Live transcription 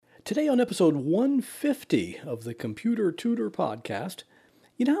Today on episode 150 of the Computer Tutor Podcast,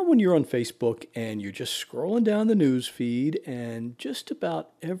 you know how when you're on Facebook and you're just scrolling down the news feed and just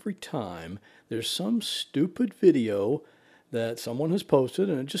about every time there's some stupid video that someone has posted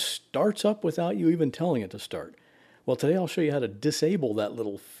and it just starts up without you even telling it to start. Well, today I'll show you how to disable that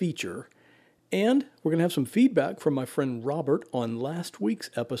little feature. And we're going to have some feedback from my friend Robert on last week's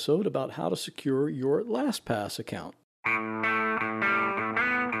episode about how to secure your LastPass account.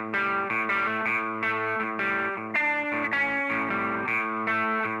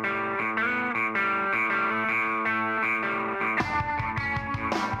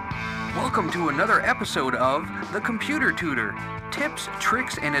 Welcome to another episode of The Computer Tutor. Tips,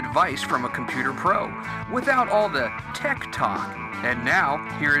 tricks, and advice from a computer pro without all the tech talk. And now,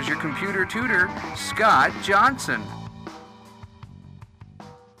 here is your computer tutor, Scott Johnson.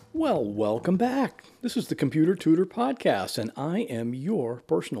 Well, welcome back. This is the Computer Tutor Podcast, and I am your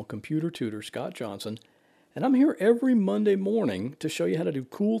personal computer tutor, Scott Johnson. And I'm here every Monday morning to show you how to do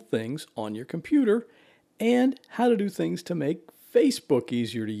cool things on your computer and how to do things to make Facebook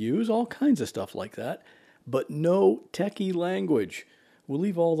easier to use, all kinds of stuff like that, but no techie language. We'll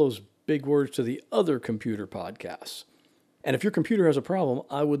leave all those big words to the other computer podcasts. And if your computer has a problem,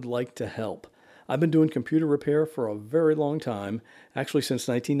 I would like to help. I've been doing computer repair for a very long time, actually since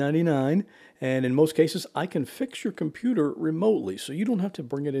 1999, and in most cases, I can fix your computer remotely, so you don't have to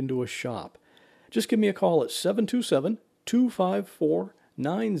bring it into a shop. Just give me a call at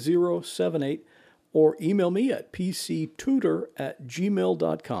 727-254-9078 or email me at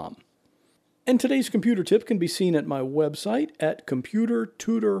pctutor@gmail.com. And today's computer tip can be seen at my website at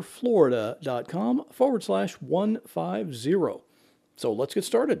computertutorflorida.com/150. So let's get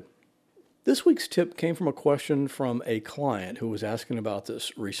started. This week's tip came from a question from a client who was asking about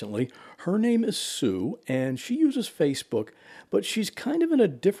this recently. Her name is Sue, and she uses Facebook, but she's kind of in a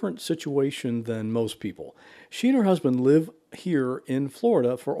different situation than most people. She and her husband live here in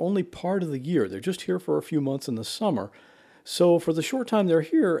Florida for only part of the year. They're just here for a few months in the summer. So for the short time they're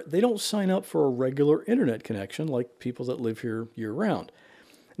here, they don't sign up for a regular internet connection like people that live here year-round.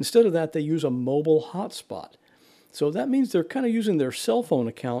 Instead of that, they use a mobile hotspot. So that means they're kind of using their cell phone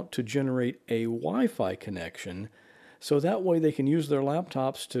account to generate a Wi-Fi connection. So that way they can use their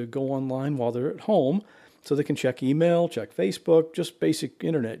laptops to go online while they're at home. So they can check email, check Facebook, just basic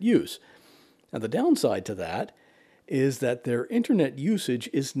internet use. Now the downside to that is that their internet usage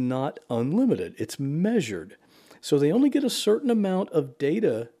is not unlimited. It's measured. So they only get a certain amount of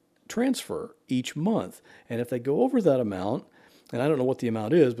data transfer each month. And if they go over that amount, and I don't know what the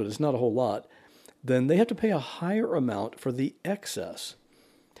amount is, but it's not a whole lot, then they have to pay a higher amount for the excess.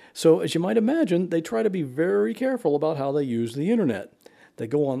 So as you might imagine, they try to be very careful about how they use the internet. They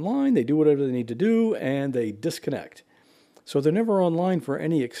go online, they do whatever they need to do, and they disconnect. So they're never online for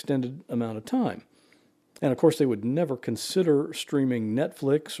any extended amount of time. And of course, they would never consider streaming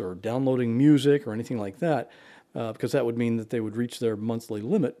Netflix or downloading music or anything like that, because that would mean that they would reach their monthly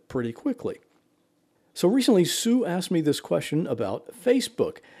limit pretty quickly. So recently, Sue asked me this question about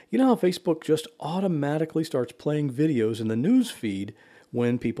Facebook. You know how Facebook just automatically starts playing videos in the news feed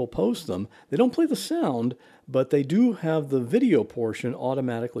when people post them? They don't play the sound, but they do have the video portion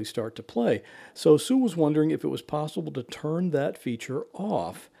automatically start to play. So Sue was wondering if it was possible to turn that feature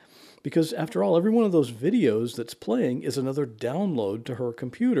off, because after all, every one of those videos that's playing is another download to her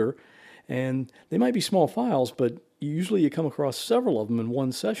computer, and they might be small files, but usually you come across several of them in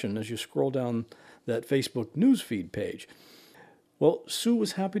one session as you scroll down that Facebook newsfeed page. Well, Sue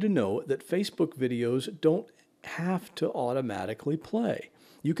was happy to know that Facebook videos don't have to automatically play.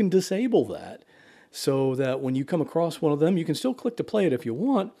 You can disable that so that when you come across one of them, you can still click to play it if you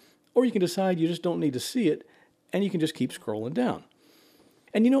want, or you can decide you just don't need to see it, and you can just keep scrolling down.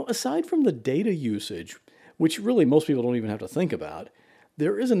 And you know, aside from the data usage, which really most people don't even have to think about,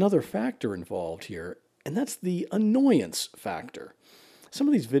 there is another factor involved here, and that's the annoyance factor. Some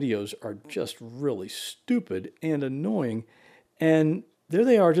of these videos are just really stupid and annoying, and there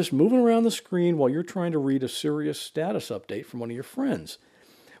they are just moving around the screen while you're trying to read a serious status update from one of your friends.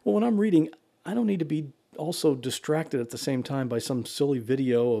 Well, when I'm reading, I don't need to be also distracted at the same time by some silly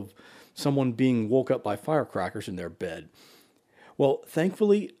video of someone being woke up by firecrackers in their bed. Well,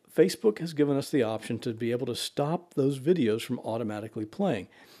 thankfully, Facebook has given us the option to be able to stop those videos from automatically playing.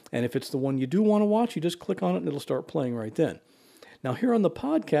 And if it's the one you do want to watch, you just click on it and it'll start playing right then. Now here on the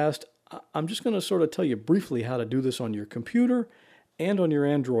podcast, I'm just going to sort of tell you briefly how to do this on your computer and on your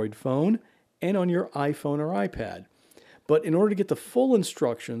Android phone and on your iPhone or iPad. But in order to get the full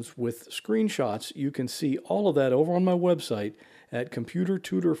instructions with screenshots, you can see all of that over on my website at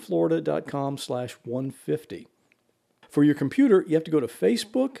computertutorflorida.com/150. For your computer, you have to go to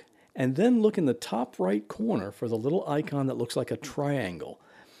Facebook and then look in the top right corner for the little icon that looks like a triangle.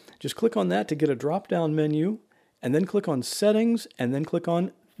 Just click on that to get a drop-down menu, and then click on Settings, and then click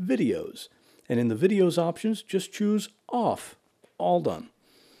on Videos. And in the Videos options, just choose Off. All done.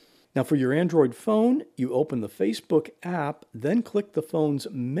 Now for your Android phone, you open the Facebook app, then click the phone's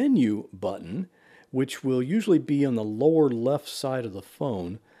Menu button, which will usually be on the lower left side of the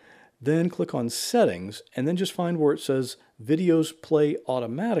phone. Then click on Settings, and then just find where it says Videos Play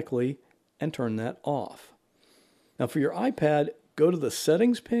Automatically, and turn that off. Now for your iPad, go to the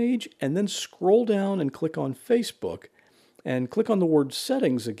Settings page, and then scroll down and click on Facebook, and click on the word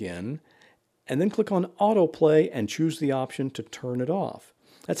Settings again, and then click on Autoplay and choose the option to turn it off.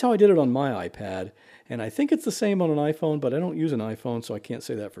 That's how I did it on my iPad, and I think it's the same on an iPhone, but I don't use an iPhone, so I can't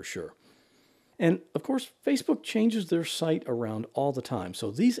say that for sure. And of course, Facebook changes their site around all the time,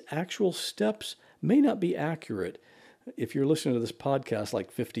 so these actual steps may not be accurate if you're listening to this podcast like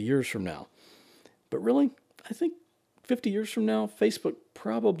 50 years from now. But really, I think 50 years from now, Facebook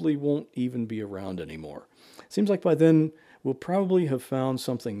probably won't even be around anymore. Seems like by then, we'll probably have found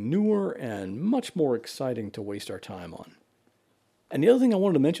something newer and much more exciting to waste our time on. And the other thing I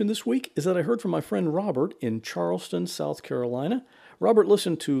wanted to mention this week is that I heard from my friend Robert in Charleston, South Carolina. Robert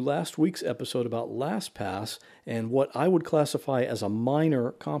listened to last week's episode about LastPass and what I would classify as a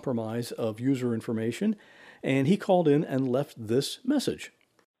minor compromise of user information, and he called in and left this message.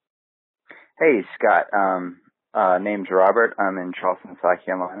 Hey, Scott. Name's Robert. I'm in Charleston, South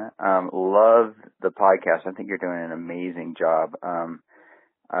Carolina. Love the podcast. I think you're doing an amazing job.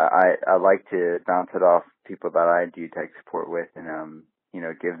 I like to bounce it off people that I do tech support with and,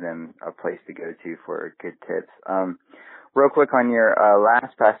 give them a place to go to for good tips. Real quick on your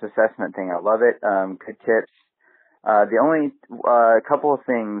LastPass assessment thing, I love it. Good tips. The only couple of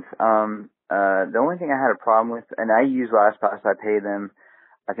things, the only thing I had a problem with, and I use LastPass, I pay them.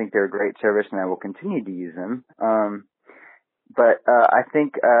 I think they're a great service and I will continue to use them. But I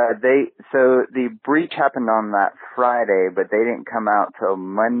think so the breach happened on that Friday, but they didn't come out till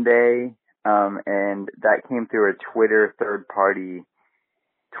Monday, and that came through a Twitter third-party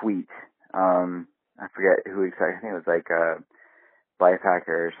tweet. I forget who exactly. I think it was like Lifehacker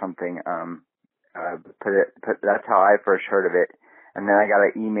or something. That's how I first heard of it, and then I got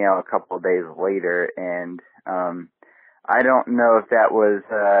an email a couple of days later, and I don't know if that was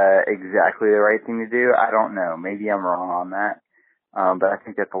exactly the right thing to do. I don't know. Maybe I'm wrong on that. But I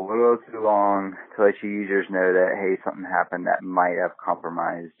think that's a little too long to let your users know that, hey, something happened that might have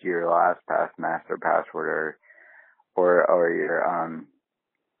compromised your LastPass master password or your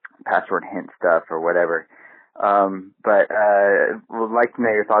password hint stuff or whatever. But would like to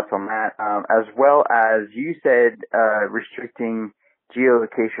know your thoughts on that. As well as you said, restricting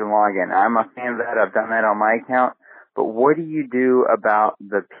geolocation login. I'm a fan of that. I've done that on my account. But what do you do about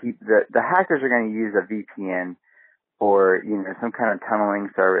the hackers are going to use a VPN or, some kind of tunneling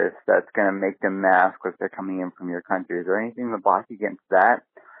service that's going to make them mask if they're coming in from your country? Is there anything to block against that?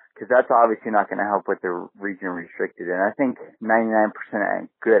 Because that's obviously not going to help with the region restricted. And I think 99% of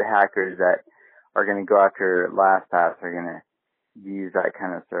good hackers that are going to go after LastPass are going to use that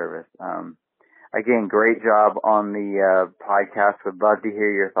kind of service. Again, great job on the podcast. Would love to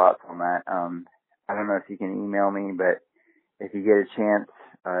hear your thoughts on that. I don't know if you can email me, but if you get a chance,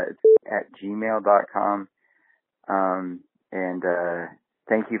 it's at gmail.com. And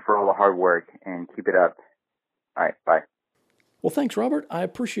thank you for all the hard work and keep it up. All right, bye. Well, thanks, Robert. I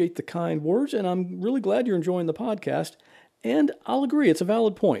appreciate the kind words, and I'm really glad you're enjoying the podcast. And I'll agree, it's a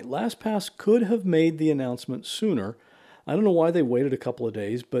valid point. LastPass could have made the announcement sooner. I don't know why they waited a couple of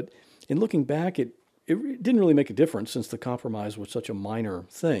days, but in looking back, it didn't really make a difference since the compromise was such a minor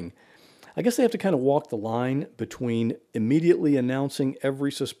thing. I guess they have to kind of walk the line between immediately announcing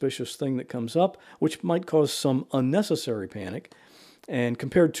every suspicious thing that comes up, which might cause some unnecessary panic, and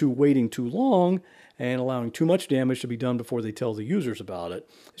compared to waiting too long and allowing too much damage to be done before they tell the users about it.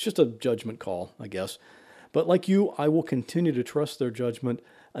 It's just a judgment call, I guess. But like you, I will continue to trust their judgment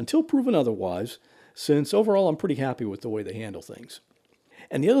until proven otherwise, since overall I'm pretty happy with the way they handle things.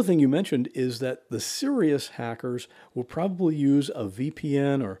 And the other thing you mentioned is that the serious hackers will probably use a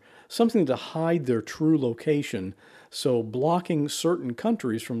VPN or something to hide their true location, so blocking certain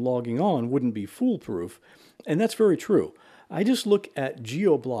countries from logging on wouldn't be foolproof. And that's very true. I just look at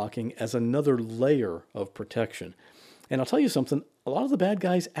geo-blocking as another layer of protection. And I'll tell you something, a lot of the bad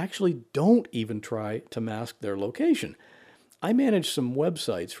guys actually don't even try to mask their location. I manage some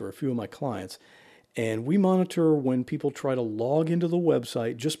websites for a few of my clients, and we monitor when people try to log into the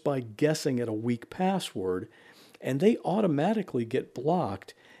website just by guessing at a weak password, and they automatically get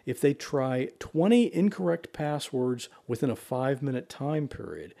blocked if they try 20 incorrect passwords within a 5-minute time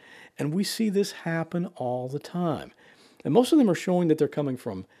period. And we see this happen all the time. And most of them are showing that they're coming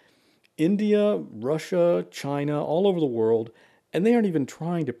from India, Russia, China, all over the world, and they aren't even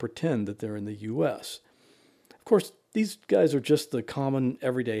trying to pretend that they're in the U.S. Of course, these guys are just the common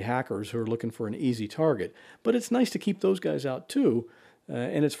everyday hackers who are looking for an easy target, but it's nice to keep those guys out too,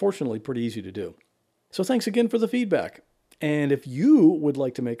 and it's fortunately pretty easy to do. So thanks again for the feedback. And if you would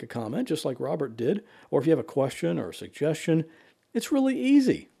like to make a comment, just like Robert did, or if you have a question or a suggestion, it's really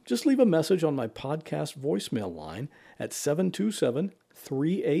easy. Just leave a message on my podcast voicemail line at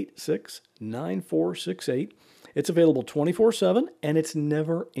 727-386-9468. It's available 24/7, and it's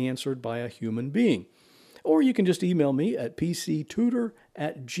never answered by a human being. Or you can just email me at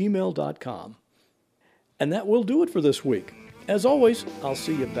pctutor@gmail.com. And that will do it for this week. As always, I'll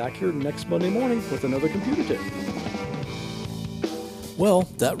see you back here next Monday morning with another computer tip. Well,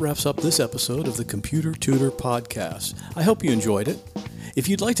 that wraps up this episode of the Computer Tutor Podcast. I hope you enjoyed it. If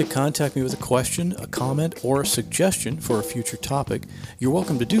you'd like to contact me with a question, a comment, or a suggestion for a future topic, you're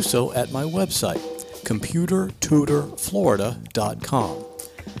welcome to do so at my website, computertutorflorida.com.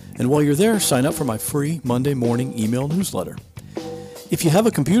 And while you're there, sign up for my free Monday morning email newsletter. If you have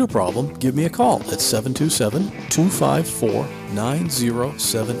a computer problem, give me a call at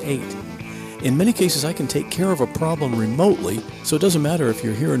 727-254-9078. In many cases, I can take care of a problem remotely, so it doesn't matter if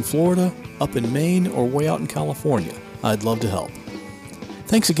you're here in Florida, up in Maine, or way out in California. I'd love to help.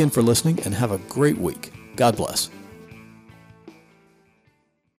 Thanks again for listening, and have a great week. God bless.